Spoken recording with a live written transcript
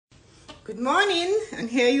Good morning,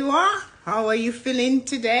 and here you are. How are you feeling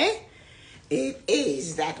today? It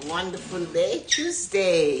is that wonderful day,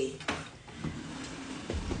 Tuesday.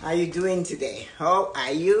 How are you doing today? How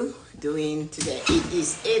are you doing today? It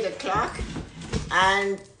is 8 o'clock,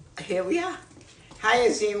 and here we are. Hi,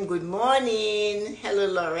 Azim. Good morning. Hello,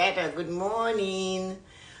 Loretta. Good morning.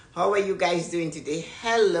 How are you guys doing today?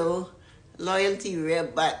 Hello, Loyalty Rare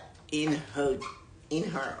Butt in her.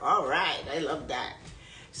 All right, I love that.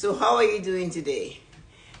 So how are you doing today?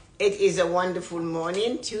 It is a wonderful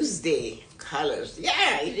morning, Tuesday. Colors.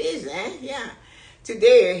 Yeah, it is, Yeah.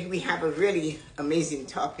 Today, we have a really amazing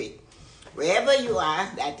topic. Wherever you are,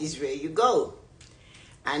 that is where you go.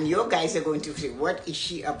 And your guys are going to say, what is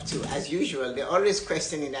she up to? As usual, they're always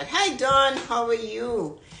questioning that. Hi, Dawn. How are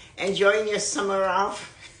you? Enjoying your summer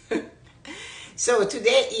off? So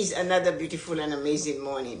today is another beautiful and amazing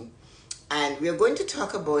morning. And we're going to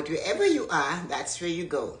talk about wherever you are, that's where you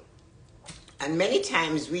go. And many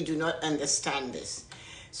times we do not understand this.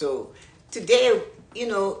 So today,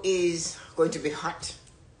 is going to be hot.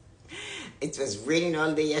 It was raining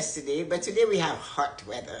all day yesterday, but today we have hot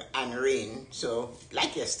weather and rain. So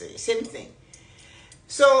like yesterday, same thing.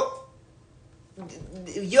 So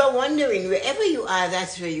you're wondering, wherever you are,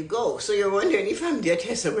 that's where you go. So you're wondering, if I'm there,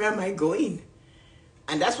 Tessa, where am I going?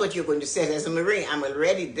 And that's what you're going to say. As a Marine, I'm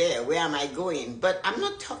already there. Where am I going? But I'm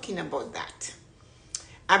not talking about that.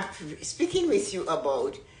 I'm speaking with you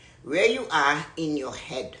about where you are in your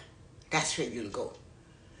head. That's where you'll go.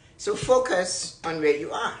 So focus on where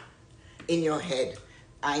you are in your head.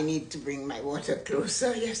 I need to bring my water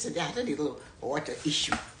closer. Yesterday I had a little water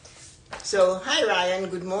issue. So, hi Ryan,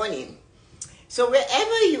 good morning. So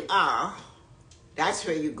wherever you are, that's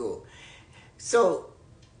where you go. So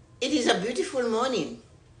it is a beautiful morning.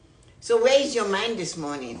 So where is your mind this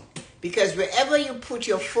morning? Because wherever you put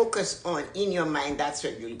your focus on in your mind, that's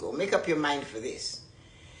where you'll go. Make up your mind for this.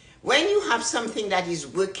 When you have something that is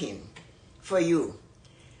working for you,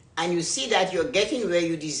 and you see that you're getting where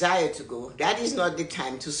you desire to go, that is not the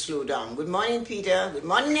time to slow down. Good morning, Peter. Good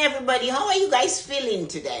morning, everybody. How are you guys feeling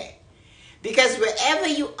today? Because wherever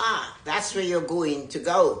you are, that's where you're going to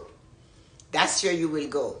go. That's where you will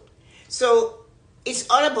go. So it's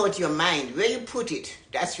all about your mind. Where you put it,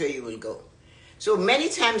 that's where you will go. So many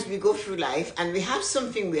times we go through life and we have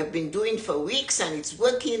something we have been doing for weeks and it's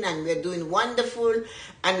working and we're doing wonderful.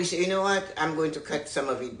 And we say, you know what, I'm going to cut some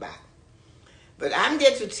of it back. But I'm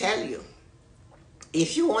there to tell you,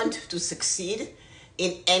 if you want to succeed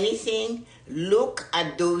in anything, look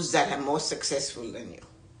at those that are more successful than you.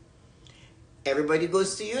 Everybody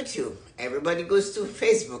goes to YouTube. Everybody goes to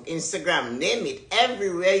Facebook, Instagram, name it.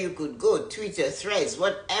 Everywhere you could go, Twitter, Threads,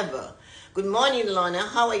 whatever. Good morning, Lorna.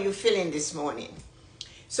 How are you feeling this morning?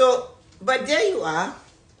 So, but there you are.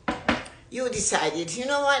 You decided, you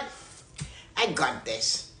know what? I got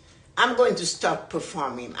this. I'm going to stop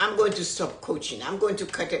performing. I'm going to stop coaching. I'm going to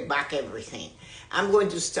cut it back everything. I'm going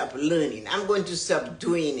to stop learning. I'm going to stop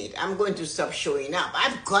doing it. I'm going to stop showing up.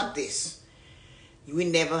 I've got this. You will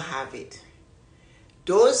never have it.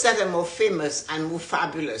 Those that are more famous and more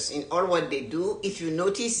fabulous in all what they do, if you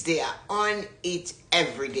notice, they are on it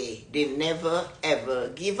every day. They never, ever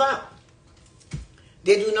give up.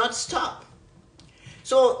 They do not stop.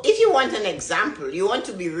 So if you want an example, you want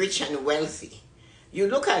to be rich and wealthy, you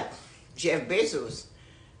look at Jeff Bezos.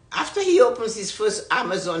 After he opens his first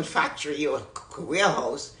Amazon factory or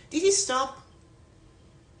warehouse, did he stop?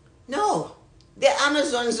 No. There are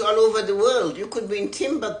Amazons all over the world. You could be in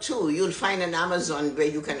Timbuktu. You'll find an Amazon where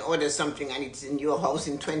you can order something and it's in your house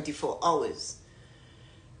in 24 hours.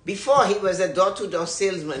 Before, he was a door-to-door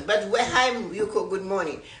salesman. But hi, Yuko, good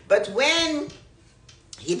morning. But when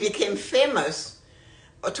he became famous,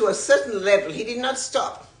 or to a certain level, he did not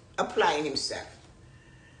stop applying himself.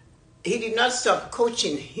 He did not stop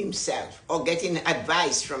coaching himself or getting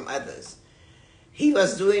advice from others. He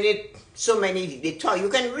was doing it. So many, they talk. You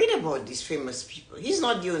can read about these famous people. He's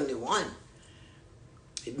not the only one.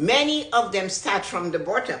 Many of them start from the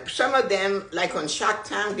bottom. Some of them, like on Shark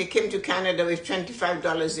Tank, they came to Canada with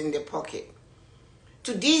 $25 in their pocket.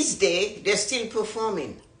 To this day, they're still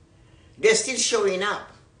performing. They're still showing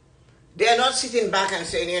up. They're not sitting back and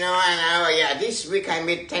saying, this week I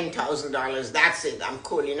made $10,000. That's it. I'm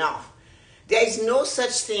cooling off. There is no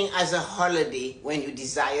such thing as a holiday when you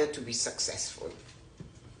desire to be successful.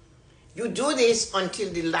 You do this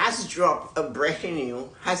until the last drop of breath in you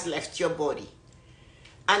has left your body.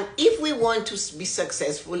 And if we want to be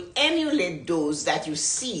successful, emulate those that you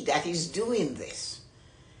see that is doing this.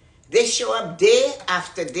 They show up day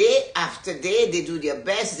after day after day. They do their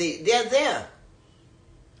best. They're there.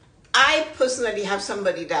 I personally have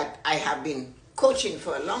somebody that I have been coaching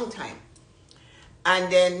for a long time.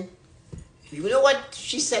 And then, you know what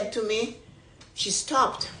she said to me? She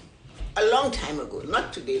stopped a long time ago,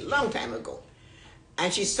 not today, a long time ago.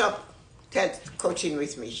 And she stopped coaching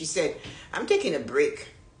with me. She said, I'm taking a break.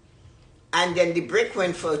 And then the break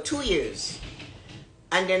went for 2 years.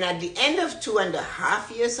 And then at the end of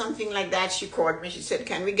 2.5 years, something like that, she called me. She said,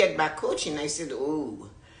 can we get back coaching? I said, oh,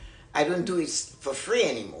 I don't do it for free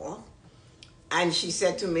anymore. And she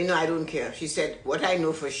said to me, no, I don't care. She said, what I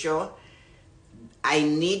know for sure, I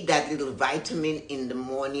need that little vitamin in the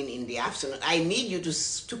morning, in the afternoon. I need you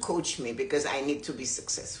to coach me because I need to be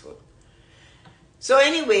successful. So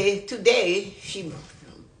anyway, today she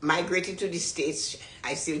migrated to the States.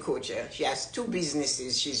 I still coach her. She has 2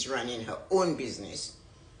 businesses. She's running her own business.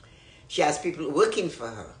 She has people working for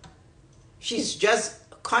her. She's just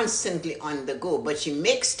constantly on the go, but she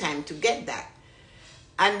makes time to get that.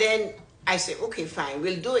 And then I say, okay, fine,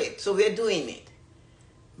 we'll do it. So we're doing it.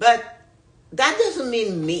 But that doesn't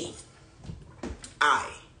mean me.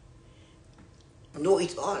 I know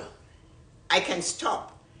it all. I can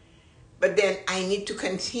stop. But then I need to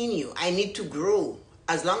continue. I need to grow.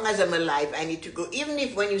 As long as I'm alive, I need to grow. Even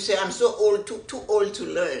if when you say, I'm so old, too old to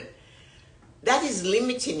learn, that is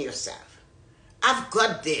limiting yourself. I've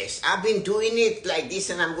got this. I've been doing it like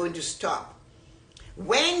this and I'm going to stop.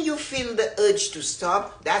 When you feel the urge to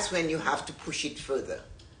stop, that's when you have to push it further.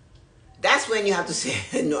 That's when you have to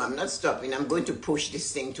say, no, I'm not stopping. I'm going to push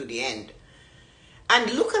this thing to the end.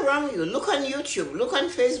 And look around you. Look on YouTube. Look on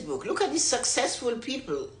Facebook. Look at these successful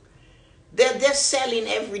people. They're selling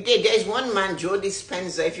every day. There's one man, Joe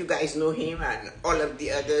Dispenza, if you guys know him, and all of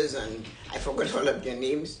the others, and I forgot all of their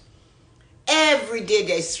names. Every day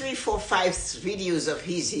there's 3, 4, 5 videos of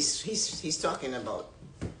he's talking about.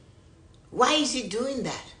 Why is he doing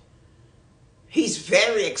that? He's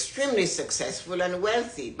very extremely successful and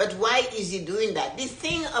wealthy. But why is he doing that? The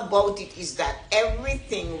thing about it is that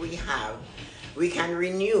everything we have, we can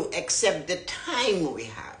renew except the time we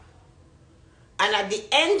have. And at the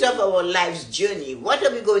end of our life's journey, what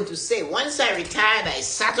are we going to say? Once I retired, I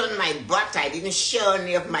sat on my butt. I didn't share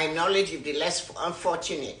any of my knowledge with the less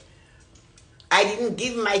unfortunate. I didn't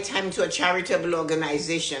give my time to a charitable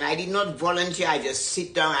organization. I did not volunteer. I just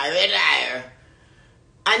sit down. I retire.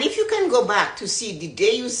 And if you can go back to see the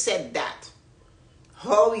day you said that,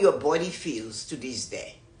 how your body feels to this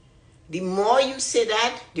day. The more you say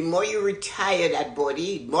that, the more you retire that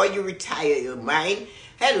body, the more you retire your mind.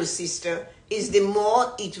 Hello, sister. Is the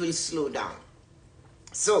more it will slow down.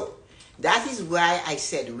 So that is why I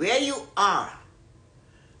said where you are,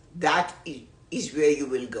 that is where you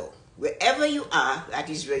will go. Wherever you are, that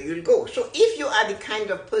is where you'll go. So if you are the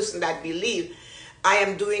kind of person that believes, I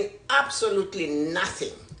am doing absolutely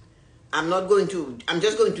nothing, I'm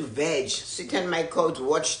just going to veg, sit on my couch,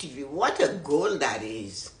 watch TV. What a goal that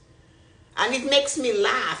is. And it makes me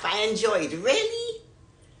laugh. I enjoy it. Really?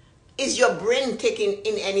 Is your brain taking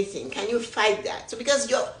in anything? Can you fight that? So because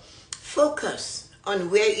you're focused on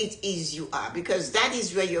where it is you are, because that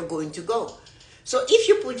is where you're going to go. So if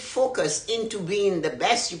you put focus into being the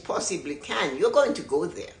best you possibly can, you're going to go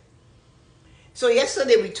there. So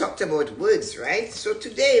yesterday we talked about words, right? So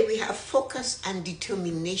today we have focus and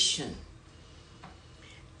determination.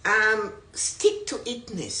 Stick to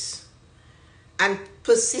itness and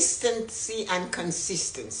persistency and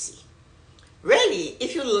consistency. Really,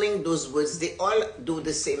 if you link those words, they all do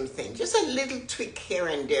the same thing. Just a little tweak here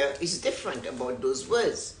and there is different about those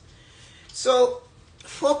words. So,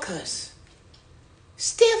 focus.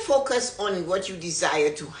 Stay focused on what you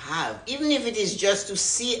desire to have. Even if it is just to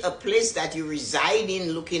see a place that you reside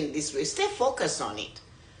in looking this way, stay focused on it.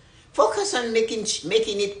 Focus on making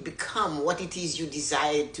it become what it is you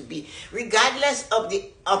desire it to be, regardless of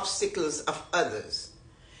the obstacles of others.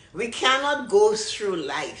 We cannot go through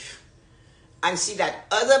life and see that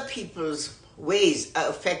other people's ways are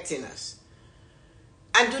affecting us.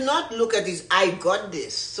 And do not look at this, I got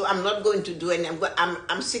this, so I'm not going to do anything.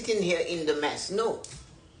 I'm sitting here in the mess. No.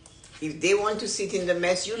 If they want to sit in the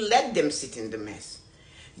mess, you let them sit in the mess.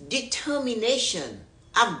 Determination.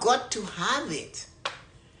 I've got to have it.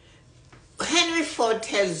 Henry Ford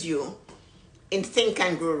tells you in Think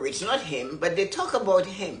and Grow Rich, not him, but they talk about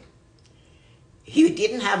him. He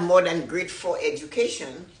didn't have more than grade 4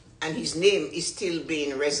 education, and his name is still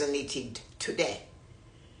being resonated today.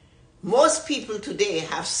 Most people today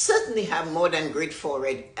certainly have more than grade 4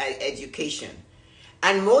 education.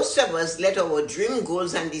 And most of us let our dream,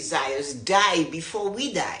 goals, and desires die before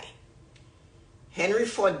we die. Henry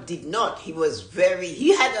Ford did not. He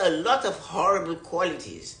had a lot of horrible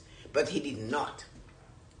qualities, but he did not.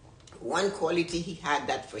 One quality he had,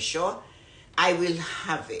 that for sure, I will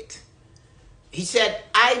have it. He said,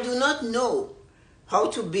 I do not know how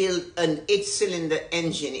to build an 8-cylinder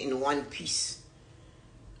engine in one piece.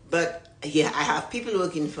 But yeah, I have people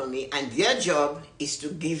working for me, and their job is to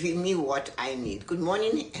give me what I need. Good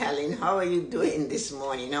morning, Helen. How are you doing this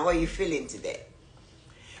morning? How are you feeling today?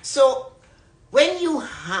 So when you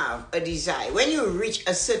have a desire, when you reach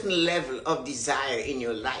a certain level of desire in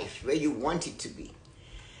your life where you want it to be,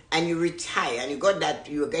 and you retire, and you got that,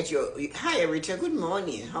 you get your, hi Rita, good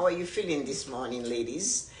morning. How are you feeling this morning,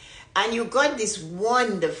 ladies? And you got this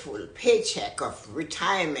wonderful paycheck of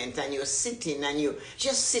retirement, and you're sitting, and you're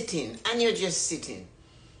just sitting, and you're just sitting.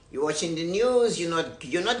 You're watching the news,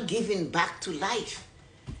 you're not giving back to life.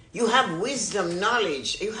 You have wisdom,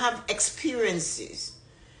 knowledge, you have experiences.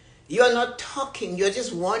 You're not talking, you're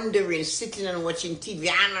just wandering, sitting and watching TV.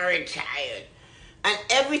 I'm retired. And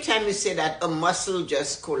every time you say that, a muscle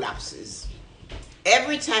just collapses.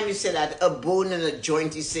 Every time you say that, a bone and a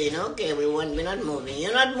joint is saying, okay, we're not moving.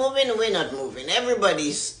 You're not moving, we're not moving. Everybody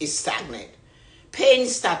is stagnant. Pain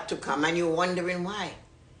starts to come, and you're wondering why.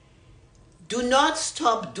 Do not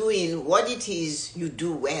stop doing what it is you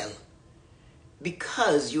do well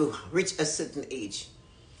because you reach a certain age.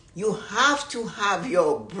 You have to have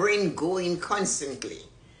your brain going constantly.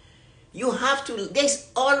 You have to,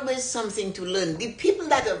 there's always something to learn. The people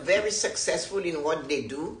that are very successful in what they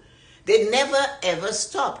do, they never ever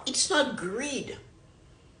stop. It's not greed.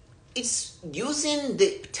 It's using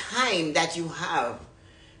the time that you have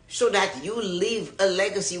so that you leave a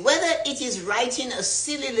legacy. Whether it is writing a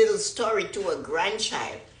silly little story to a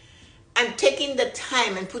grandchild and taking the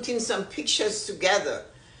time and putting some pictures together.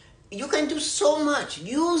 You can do so much.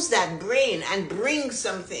 Use that brain and bring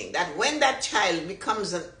something that when that child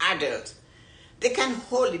becomes an adult, they can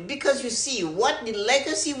hold it. Because you see, what the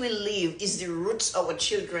legacy will leave is the roots our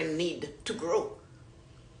children need to grow.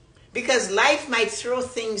 Because life might throw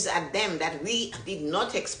things at them that we did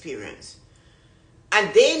not experience.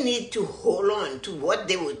 And they need to hold on to what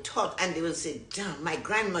they were taught. And they will say, damn, my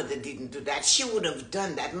grandmother didn't do that. She would have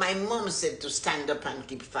done that. My mom said to stand up and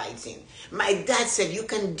keep fighting. My dad said, you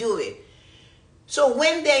can do it. So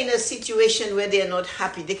when they're in a situation where they're not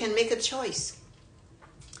happy, they can make a choice.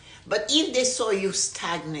 But if they saw you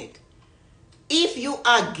stagnate, if you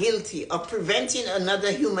are guilty of preventing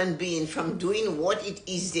another human being from doing what it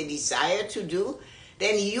is they desire to do,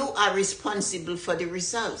 then you are responsible for the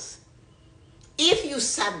results. If you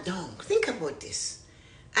sat down, think about this,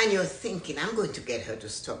 and you're thinking, I'm going to get her to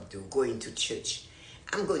stop going to church.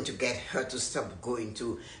 I'm going to get her to stop going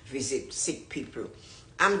to visit sick people.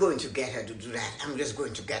 I'm going to get her to do that. I'm just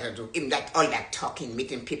going to get her to all that talking,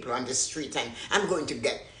 meeting people on the street, and I'm going to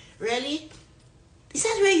get... Really? Is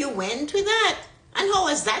that where you went with that? And how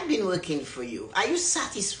has that been working for you? Are you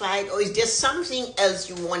satisfied, or is there something else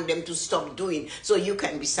you want them to stop doing so you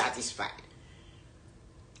can be satisfied?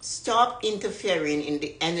 Stop interfering in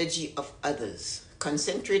the energy of others.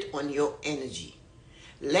 Concentrate on your energy.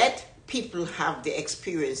 Let people have the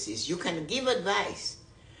experiences. You can give advice,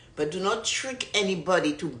 but do not trick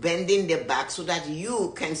anybody to bending their back so that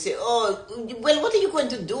you can say, oh, well, what are you going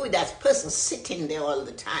to do with that person sitting there all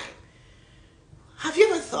the time? Have you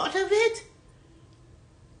ever thought of it?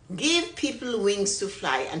 Give people wings to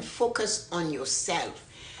fly and focus on yourself.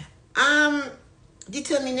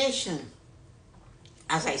 Determination.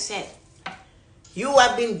 As I said, you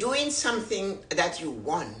have been doing something that you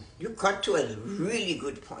won. You got to a really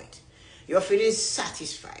good point. You're feeling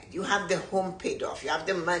satisfied. You have the home paid off. You have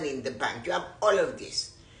the money in the bank. You have all of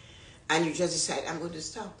this. And you just decide, I'm going to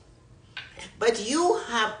stop. But you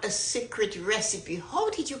have a secret recipe. How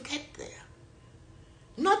did you get there?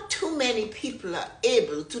 Not too many people are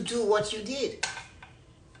able to do what you did.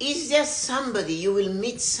 Is there somebody you will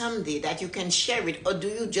meet someday that you can share it, or do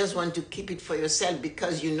you just want to keep it for yourself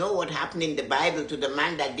because you know what happened in the Bible to the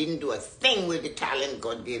man that didn't do a thing with the talent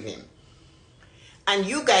God gave him? And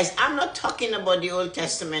you guys, I'm not talking about the Old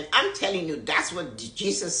Testament. I'm telling you, that's what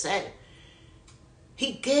Jesus said.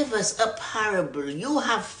 He gave us a parable. You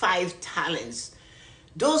have 5 talents.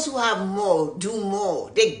 Those who have more do more.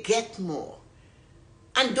 They get more.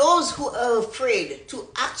 And those who are afraid to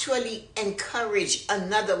actually encourage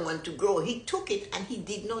another one to grow, he took it and he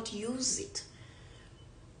did not use it.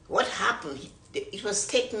 What happened? It was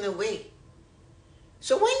taken away.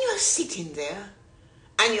 So when you're sitting there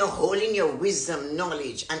and you're holding your wisdom,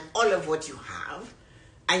 knowledge, and all of what you have,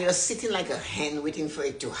 and you're sitting like a hen waiting for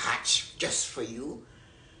it to hatch just for you,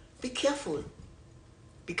 be careful.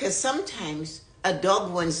 Because sometimes a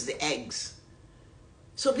dog wants the eggs.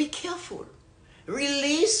 So be careful.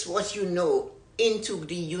 Release what you know into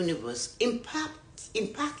the universe. Impact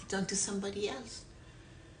it onto somebody else.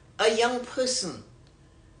 A young person.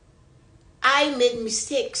 I made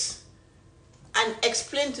mistakes. and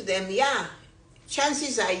explain to them, yeah,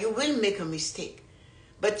 chances are you will make a mistake.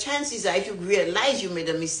 But chances are if you realize you made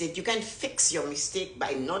a mistake, you can fix your mistake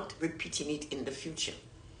by not repeating it in the future.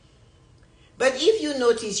 But if you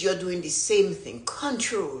notice you're doing the same thing,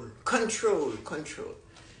 control.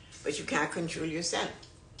 But you can't control yourself.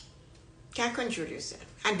 Can't control yourself.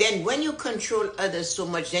 And then when you control others so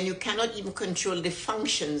much, then you cannot even control the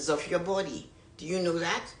functions of your body. Do you know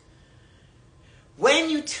that? When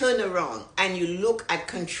you turn around and you look at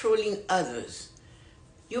controlling others,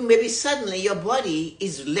 you maybe suddenly your body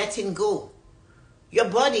is letting go. Your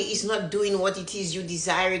body is not doing what it is you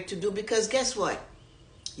desire it to do, because guess what?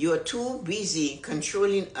 You are too busy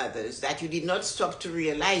controlling others that you did not stop to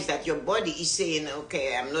realize that your body is saying,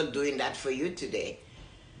 okay, I'm not doing that for you today.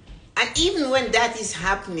 And even when that is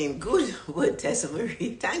happening, good word,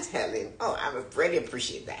 Tessa-Marie. Thanks, Helen. Oh, I really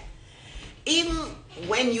appreciate that. Even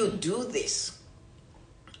when you do this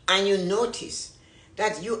and you notice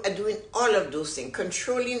that you are doing all of those things,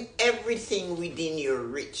 controlling everything within your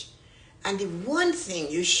reach, and the one thing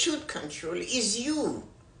you should control is you.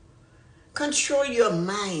 Control your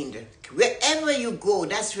mind. Wherever you go,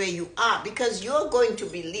 that's where you are, because you're going to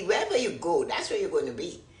believe wherever you go, that's where you're going to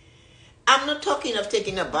be. I'm not talking of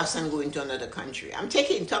taking a bus and going to another country. I'm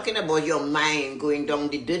talking about your mind going down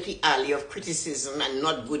the dirty alley of criticism and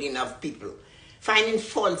not good enough people, finding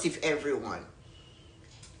fault with everyone.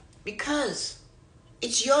 Because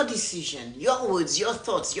it's your decision, your words, your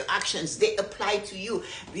thoughts, your actions, they apply to you.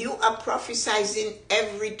 You are prophesizing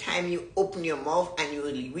every time you open your mouth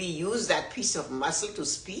and we use that piece of muscle to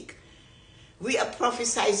speak. We are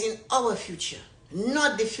prophesizing our future,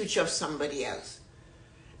 not the future of somebody else.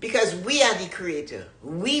 Because we are the creator.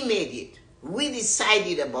 We made it. We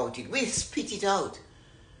decided about it. We spit it out.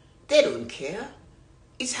 They don't care.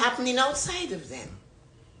 It's happening outside of them.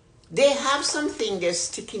 They have something they're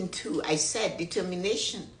sticking to. I said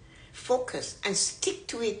determination, focus, and stick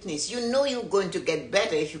to itness. You know you're going to get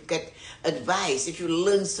better if you get advice, if you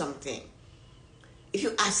learn something, if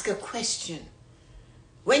you ask a question.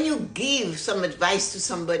 When you give some advice to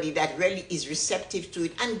somebody that really is receptive to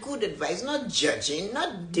it, and good advice, not judging,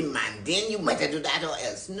 not demanding, you better do that or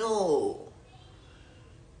else. No.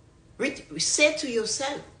 Say to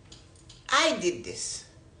yourself, I did this,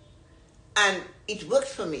 and it worked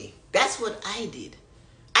for me. That's what I did.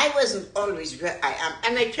 I wasn't always where I am,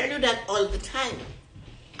 and I tell you that all the time.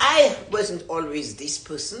 I wasn't always this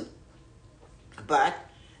person, but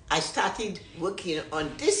I started working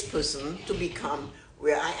on this person to become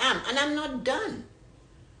where I am, and I'm not done.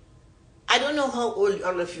 I don't know how old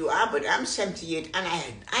all of you are, but I'm 78, and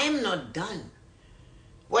I am not done.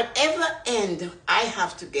 Whatever end I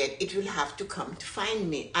have to get, it will have to come to find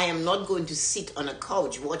me. I am not going to sit on a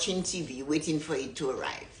couch watching TV waiting for it to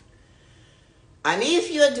arrive. And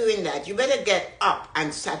if you're doing that, you better get up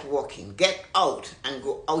and start walking. Get out and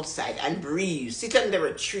go outside and breathe. Sit under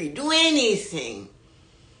a tree. Do anything.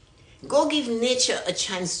 Go give nature a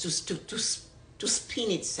chance to spin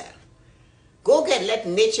itself. Go let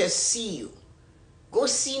nature see you. Go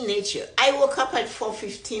see nature. I woke up at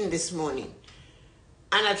 4:15 this morning.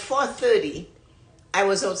 And at 4:30, I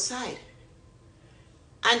was outside.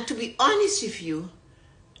 And to be honest with you,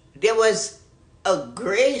 there was a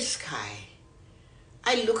gray sky.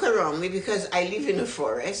 I look around me because I live in a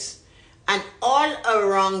forest, and all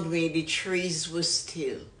around me the trees were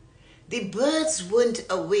still. The birds weren't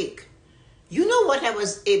awake. You know what I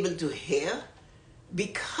was able to hear?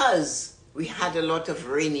 Because we had a lot of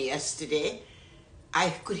rain yesterday, I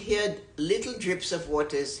could hear little drips of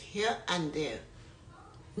waters here and there.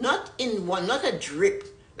 Not in one, not a drip,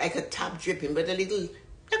 like a tap dripping, but a little,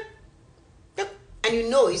 and you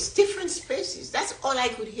know, it's different spaces. That's all I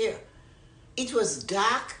could hear. It was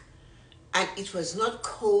dark, and it was not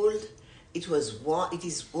cold. It was warm. It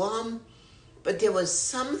is warm, but there was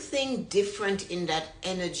something different in that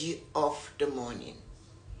energy of the morning.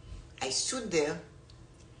 I stood there,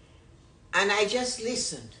 and I just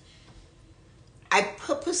listened. I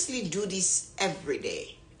purposely do this every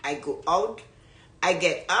day. I go out, I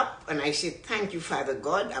get up, and I say, thank you, Father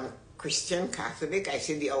God. I'm Christian, Catholic. I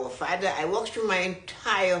say the Our Father. I walk through my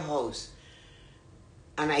entire house,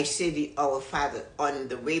 and I say the Our Father. On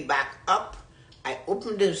the way back up, I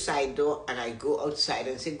open the side door, and I go outside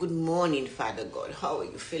and say, good morning, Father God. How are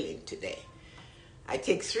you feeling today? I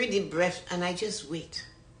take 3 deep breaths, and I just wait.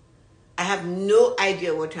 I have no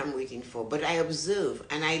idea what I'm waiting for, but I observe,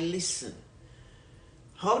 and I listen.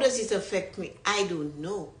 How does it affect me? I don't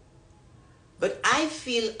know. But I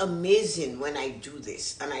feel amazing when I do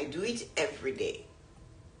this, and I do it every day.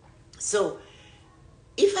 So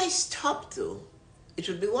if I stop though, it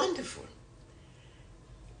would be wonderful.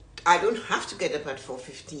 I don't have to get up at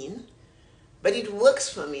 4:15, but it works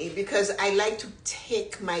for me because I like to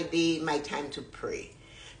take my day, my time to pray,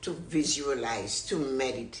 to visualize, to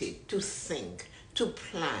meditate, to think, to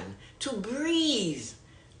plan, to breathe,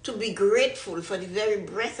 to be grateful for the very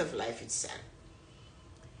breath of life itself.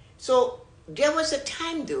 So there was a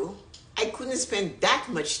time though, I couldn't spend that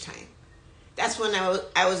much time. That's when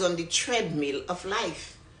I was on the treadmill of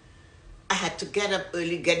life. I had to get up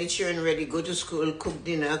early, get the children ready, go to school, cook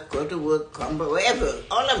dinner, go to work, come back, whatever.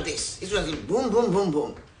 All of this. It was like boom, boom, boom,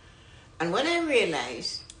 boom. And when I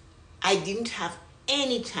realized I didn't have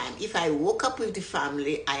any time, if I woke up with the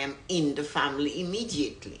family, I am in the family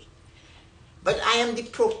immediately. But I am the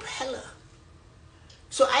propeller.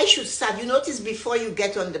 So I should start. You notice before you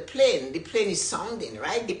get on the plane is sounding,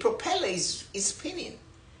 right? The propeller is spinning.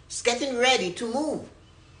 It's getting ready to move.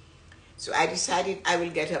 So I decided I will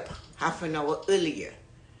get up half an hour earlier.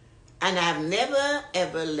 And I have never,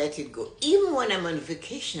 ever let it go. Even when I'm on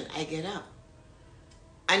vacation, I get up.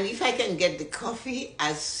 And if I can get the coffee,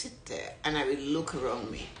 I'll sit there and I will look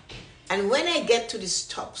around me. And when I get to the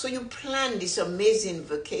stop, so you plan this amazing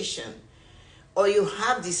vacation, or you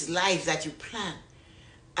have this life that you plan,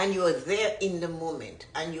 and you are there in the moment,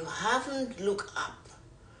 and you haven't looked up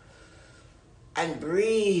and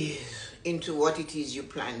breathe into what it is you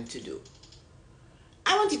plan to do.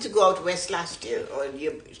 I wanted to go out west last year or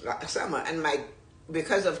summer, and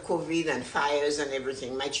because of COVID and fires and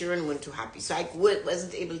everything, my children weren't too happy, so I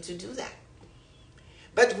wasn't able to do that.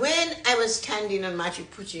 But when I was standing on Machu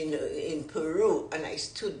Picchu in Peru, and I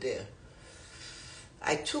stood there,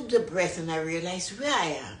 I took the breath and I realized where I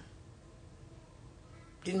am.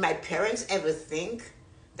 Did my parents ever think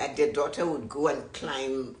that their daughter would go and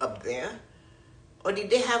climb up there? Or did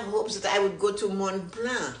they have hopes that I would go to Mont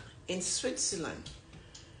Blanc in Switzerland?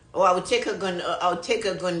 Or I would take a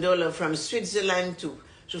gondola from Switzerland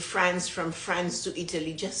to France, from France to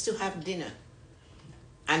Italy, just to have dinner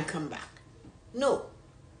and come back? No.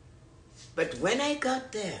 But when I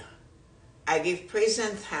got there, I gave praise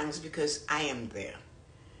and thanks because I am there.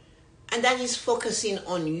 And that is focusing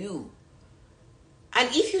on you. And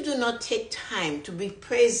if you do not take time to be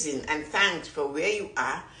praising and thanked for where you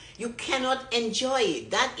are, you cannot enjoy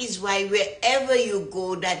it. That is why wherever you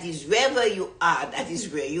go, that is wherever you are, that is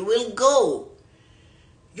where you will go.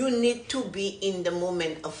 You need to be in the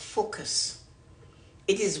moment of focus.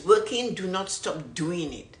 It is working, do not stop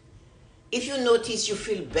doing it. If you notice you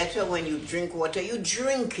feel better when you drink water, you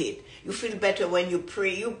drink it. You feel better when you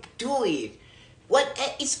pray, you do it.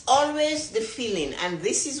 It's always the feeling, and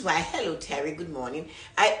this is why, hello Terry, good morning.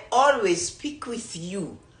 I always speak with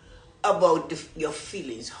you about your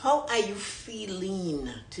feelings. How are you feeling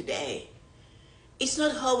today? It's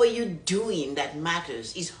not how are you doing that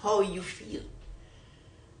matters, it's how you feel.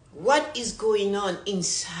 What is going on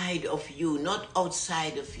inside of you, not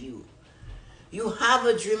outside of you? You have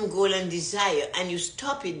a dream, goal, and desire, and you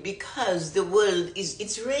stop it because the world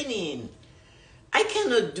it's raining. I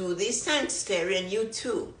cannot do this. Thanks, Terry, and you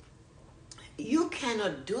too. You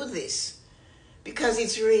cannot do this because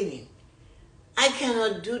it's raining. I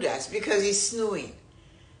cannot do that because it's snowing.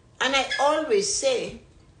 And I always say,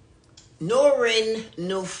 no rain,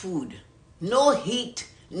 no food. No heat,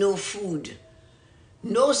 no food.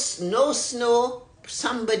 No snow,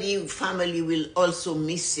 family will also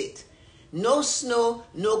miss it. No snow,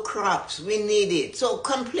 no crops. We need it. So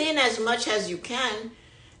complain as much as you can.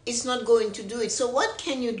 It's not going to do it. So what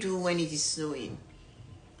can you do when it is snowing?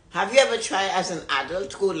 Have you ever tried as an adult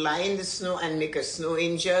to go lie in the snow and make a snow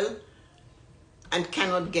angel and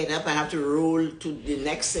cannot get up and have to roll to the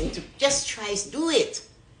next thing? Just try, do it.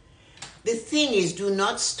 The thing is, do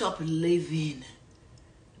not stop living.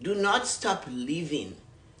 Do not stop living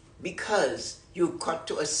because you got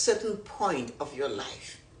to a certain point of your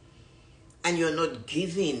life and you're not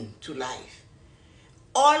giving to life.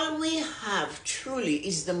 All we have truly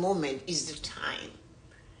is the moment, is the time.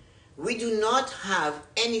 We do not have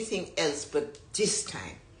anything else but this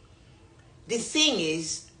time. The thing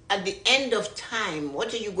is, at the end of time,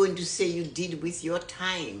 what are you going to say you did with your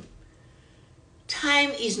time? Time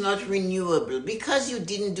is not renewable. Because you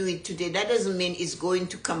didn't do it today, that doesn't mean it's going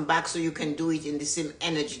to come back so you can do it in the same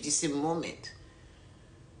energy, the same moment.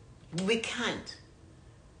 We can't.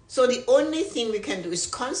 So the only thing we can do is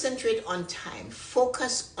concentrate on time,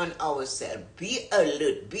 focus on ourselves, be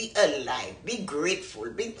alert, be alive, be grateful,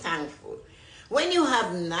 be thankful. When you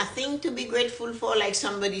have nothing to be grateful for, like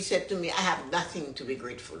somebody said to me, I have nothing to be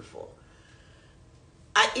grateful for.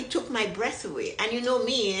 It took my breath away. And you know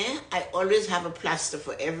me, I always have a plaster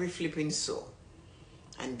for every flipping sore.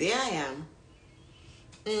 And there I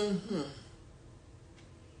am.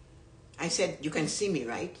 I said, you can see me,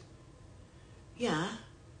 right? Yeah.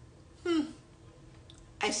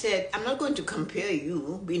 I said, I'm not going to compare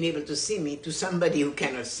you being able to see me to somebody who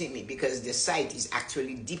cannot see me, because the sight is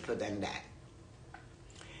actually deeper than that.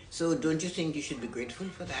 So don't you think you should be grateful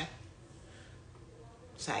for that?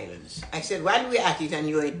 Silence. I said, while we're at it and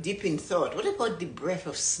you're deep in thought, what about the breath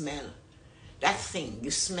of smell? That thing you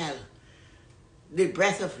smell, the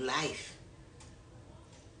breath of life.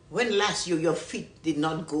 When last your feet did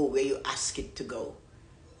not go where you asked it to go?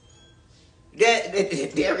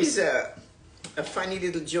 There is a funny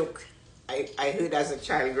little joke I heard as a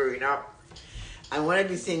child growing up. And one of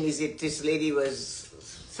the things is that this lady was,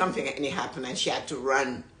 something happened and she had to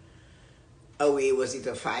run away. Was it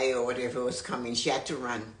a fire or whatever was coming? She had to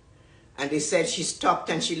run. And they said she stopped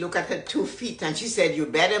and she looked at her 2 feet and she said, you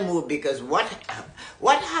better move, because what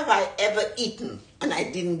have I ever eaten and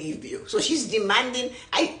I didn't give you? So she's demanding,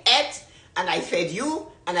 I ate and I fed you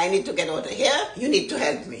and I need to get out of here. You need to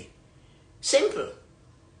help me. Simple.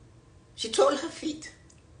 She told her feet,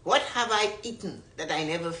 what have I eaten that I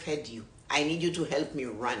never fed you? I need you to help me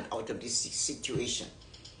run out of this situation.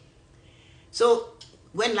 So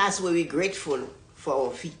when last were we grateful for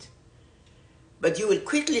our feet? But you will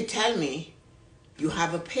quickly tell me you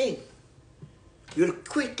have a pain. You'll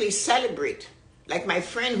quickly celebrate. Like my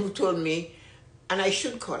friend who told me, and I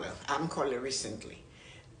should call her, I'm calling her recently,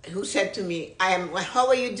 who said to me, how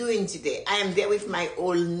are you doing today? I am there with my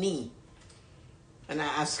old knee. And I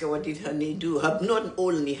asked her, what did her knee do? Not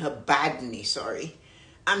old knee, her bad knee, sorry.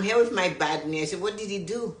 I'm here with my bad knee. I said, what did he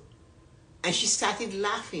do? And she started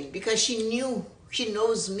laughing because she knew, she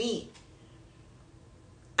knows me.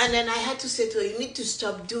 And then I had to say to her, you need to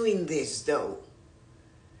stop doing this though.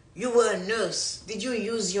 You were a nurse. Did you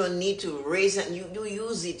use your knee to raise, and you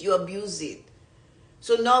use it, you abuse it.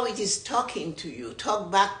 So now it is talking to you. Talk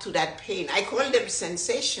back to that pain. I call them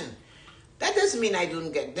sensation. That doesn't mean I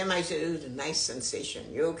don't get them. I say, oh, nice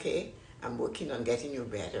sensation. You okay? I'm working on getting you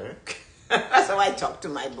better. That's how I talk to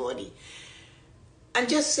my body. And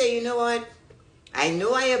just say, you know what? I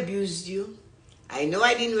know I abused you. I know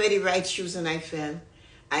I didn't wear the right shoes and I fell.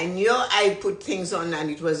 I know I put things on and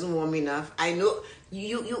it wasn't warm enough. I know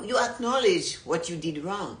you acknowledge what you did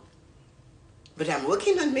wrong. But I'm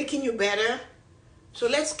working on making you better. So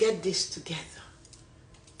let's get this together.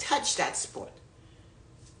 Touch that spot.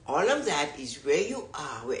 All of that is where you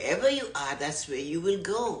are. Wherever you are, that's where you will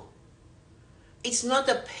go. It's not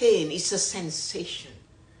a pain, it's a sensation.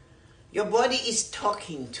 Your body is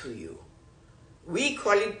talking to you. We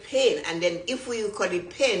call it pain, and then if we call it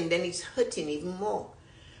pain, then it's hurting even more.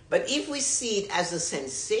 But if we see it as a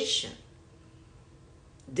sensation,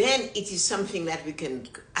 then it is something that we can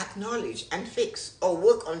acknowledge and fix or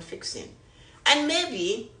work on fixing. And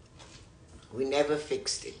maybe we never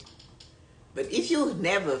fixed it. But if you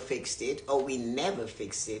never fixed it or we never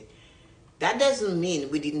fixed it, that doesn't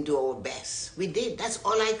mean we didn't do our best. We did. That's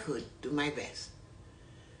all I could, do my best.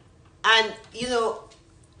 And, you know,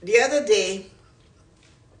 the other day,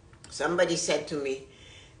 somebody said to me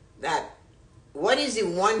that, what is the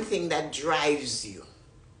one thing that drives you?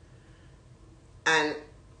 And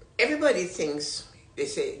everybody thinks, they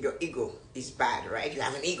say your ego is bad, right? You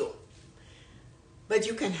have an ego. But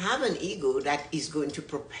you can have an ego that is going to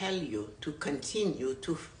propel you to continue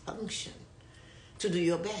to function, to do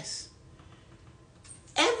your best.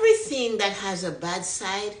 Everything that has a bad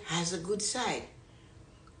side has a good side.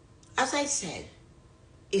 As I said,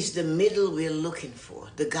 it's the middle we're looking for,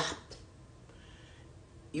 the gap.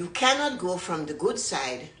 You cannot go from the good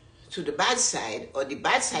side to the bad side or the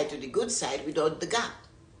bad side to the good side without the gap.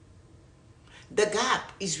 The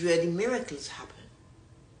gap is where the miracles happen.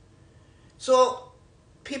 So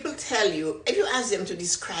people tell you, if you ask them to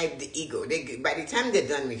describe the ego, by the time they're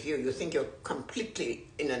done with you, you think you're completely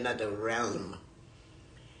in another realm.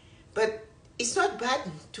 But it's not bad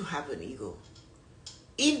to have an ego.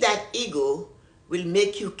 If that ego will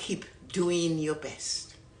make you keep doing your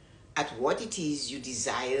best at what it is you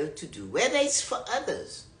desire to do, whether it's for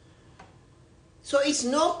others. So it's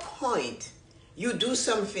no point you do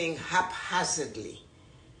something haphazardly.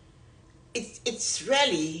 It's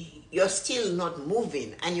really, you're still not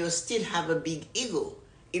moving and you still have a big ego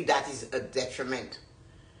if that is a detriment.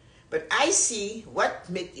 But I see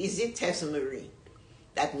is it Tessa-Marie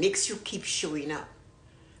that makes you keep showing up?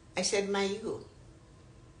 I said, my ego.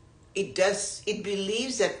 It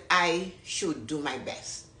believes that I should do my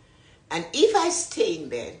best. And if I stay in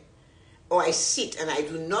bed or I sit and I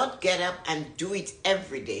do not get up and do it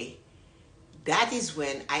every day, that is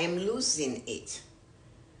when I am losing it.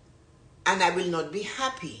 And I will not be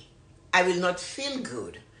happy. I will not feel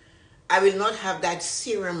good. I will not have that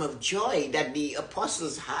serum of joy that the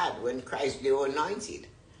apostles had when Christ they were anointed.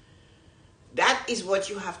 That is what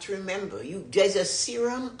you have to remember. There's a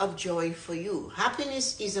serum of joy for you.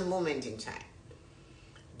 Happiness is a moment in time.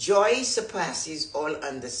 Joy surpasses all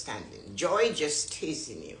understanding. Joy just stays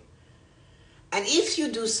in you. And if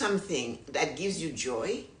you do something that gives you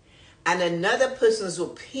joy, and another person's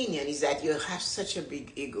opinion is that you have such a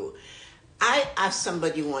big ego. I asked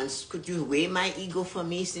somebody once, could you weigh my ego for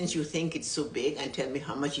me since you think it's so big, and tell me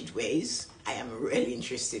how much it weighs? I am really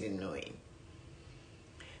interested in knowing.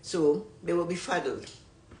 So they were befuddled.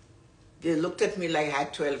 They looked at me like I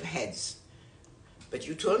had 12 heads. But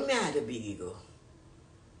you told me I had a big ego.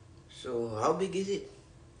 So how big is it?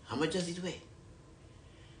 How much does it weigh?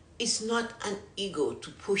 It's not an ego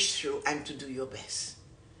to push through and to do your best.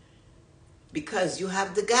 Because you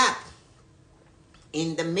have the gap.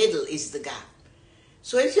 In the middle is the gap.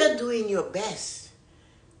 So if you're doing your best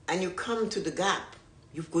and you come to the gap,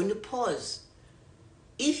 you're going to pause.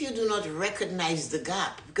 If you do not recognize the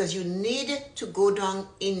gap, because you need to go down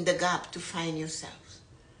in the gap to find yourself.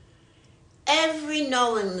 Every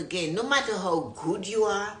now and again, no matter how good you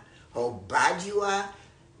are, how bad you are,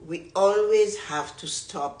 we always have to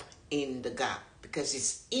stop in the gap, because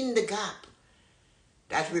it's in the gap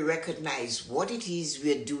that we recognize what it is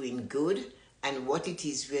we're doing good and what it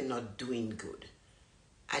is we're not doing good.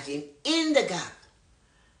 As in the gap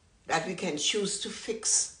that we can choose to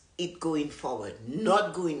fix it going forward,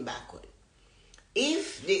 not going backward.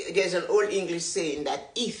 There's an old English saying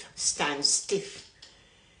that if stands stiff.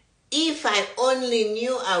 If I only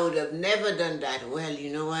knew, I would have never done that. Well,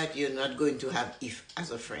 you know what? You're not going to have if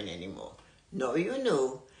as a friend anymore. No, you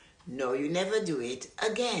know. No, you never do it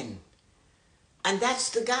again. And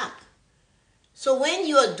that's the gap. So when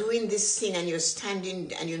you are doing this thing and you're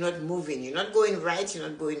standing and you're not moving, you're not going right, you're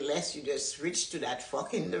not going left, you just reach to that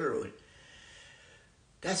fork in the road.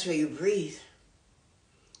 That's where you breathe.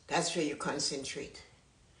 That's where you concentrate.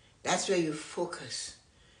 That's where you focus.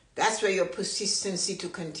 That's where your persistency to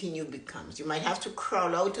continue becomes. You might have to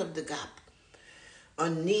crawl out of the gap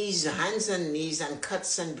on knees, hands and knees, and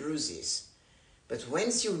cuts and bruises. But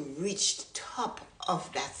once you reach the top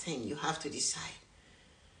of that thing, you have to decide,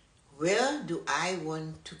 where do I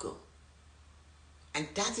want to go? And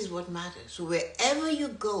that is what matters. So wherever you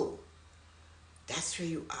go, that's where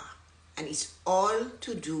you are. And it's all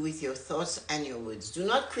to do with your thoughts and your words. Do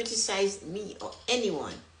not criticize me or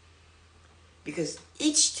anyone. Because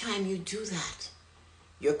each time you do that,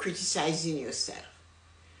 you're criticizing yourself.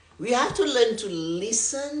 We have to learn to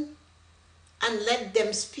listen and let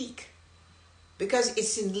them speak. Because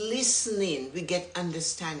it's in listening we get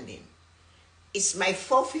understanding. It's my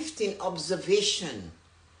 415 observation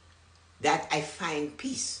that I find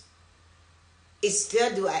peace. It's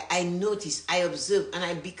there I notice, I observe, and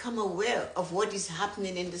I become aware of what is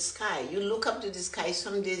happening in the sky. You look up to the sky,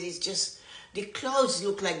 some days it's just, the clouds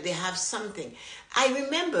look like they have something. I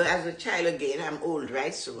remember as a child, again, I'm old,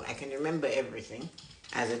 right? So I can remember everything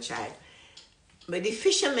as a child. But the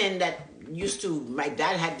fishermen that my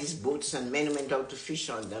dad had these boats and men went out to fish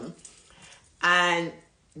on them. And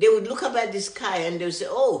they would look up at the sky and they would say,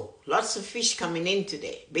 oh, lots of fish coming in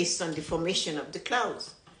today, based on the formation of the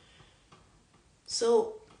clouds.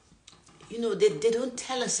 So, they don't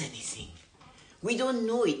tell us anything. We don't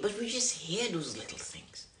know it, but we just hear those little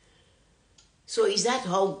things. So is that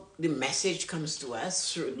how the message comes to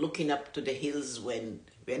us, through looking up to the hills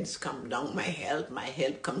whence come down my help? My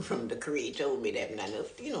help comes from the Creator who made heaven and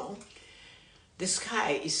earth. The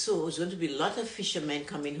sky is there's going to be a lot of fishermen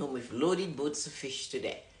coming home with loaded boats of fish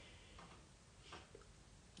today.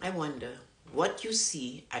 I wonder what you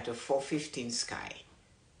see at a 415 sky.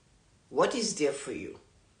 What is there for you?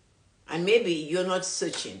 And maybe you're not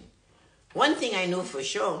searching. One thing I know for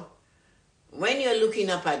sure, when you're looking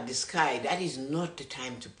up at the sky, that is not the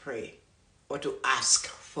time to pray or to ask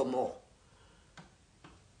for more.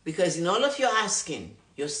 Because in all of your asking,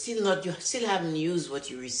 you still haven't used what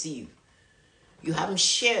you receive. You haven't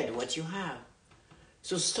shared what you have.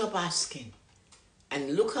 So stop asking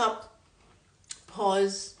and look up,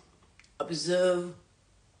 pause, observe,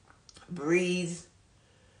 breathe,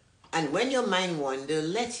 and when your mind wanders,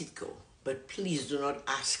 let it go. But please do not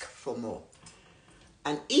ask for more.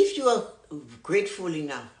 And if you are grateful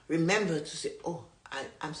enough, remember to say, oh,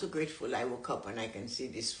 I'm so grateful I woke up and I can see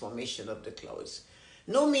this formation of the clouds.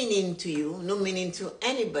 No meaning to you, no meaning to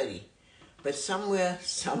anybody. But somewhere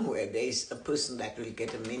there is a person that will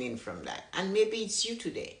get a meaning from that. And maybe it's you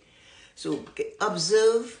today. So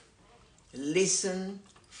observe, listen,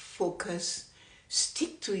 focus,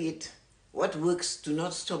 stick to it. What works, do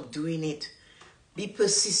not stop doing it. Be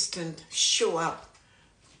persistent, show up,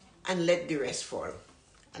 and let the rest fall.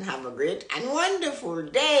 and have a great and wonderful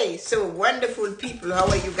day. So wonderful people, how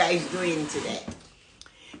are you guys doing today?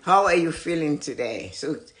 How are you feeling today?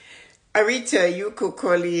 So Arita, Yuko,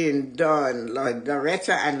 Colleen, Dawn,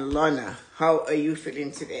 Doretta, and Lorna, how are you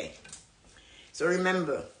feeling today? So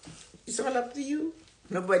remember, it's all up to you.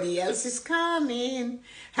 Nobody else is coming.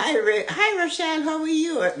 Hi, Rochelle. How are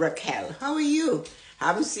you? Raquel, how are you?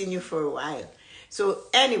 Haven't seen you for a while. So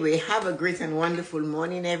anyway, have a great and wonderful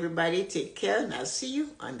morning, everybody. Take care, and I'll see you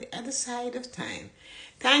on the other side of time.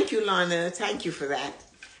 Thank you, Lorna. Thank you for that.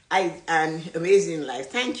 An amazing life.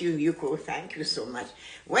 Thank you, Yuko. Thank you so much.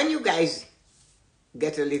 When you guys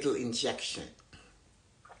get a little injection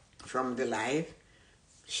from the live,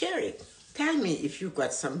 share it. Tell me if you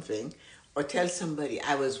got something, or tell somebody,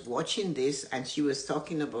 I was watching this and she was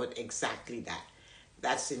talking about exactly that.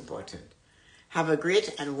 That's important. Have a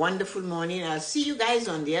great and wonderful morning. I'll see you guys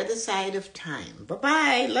on the other side of time.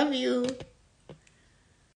 Bye-bye. Love you.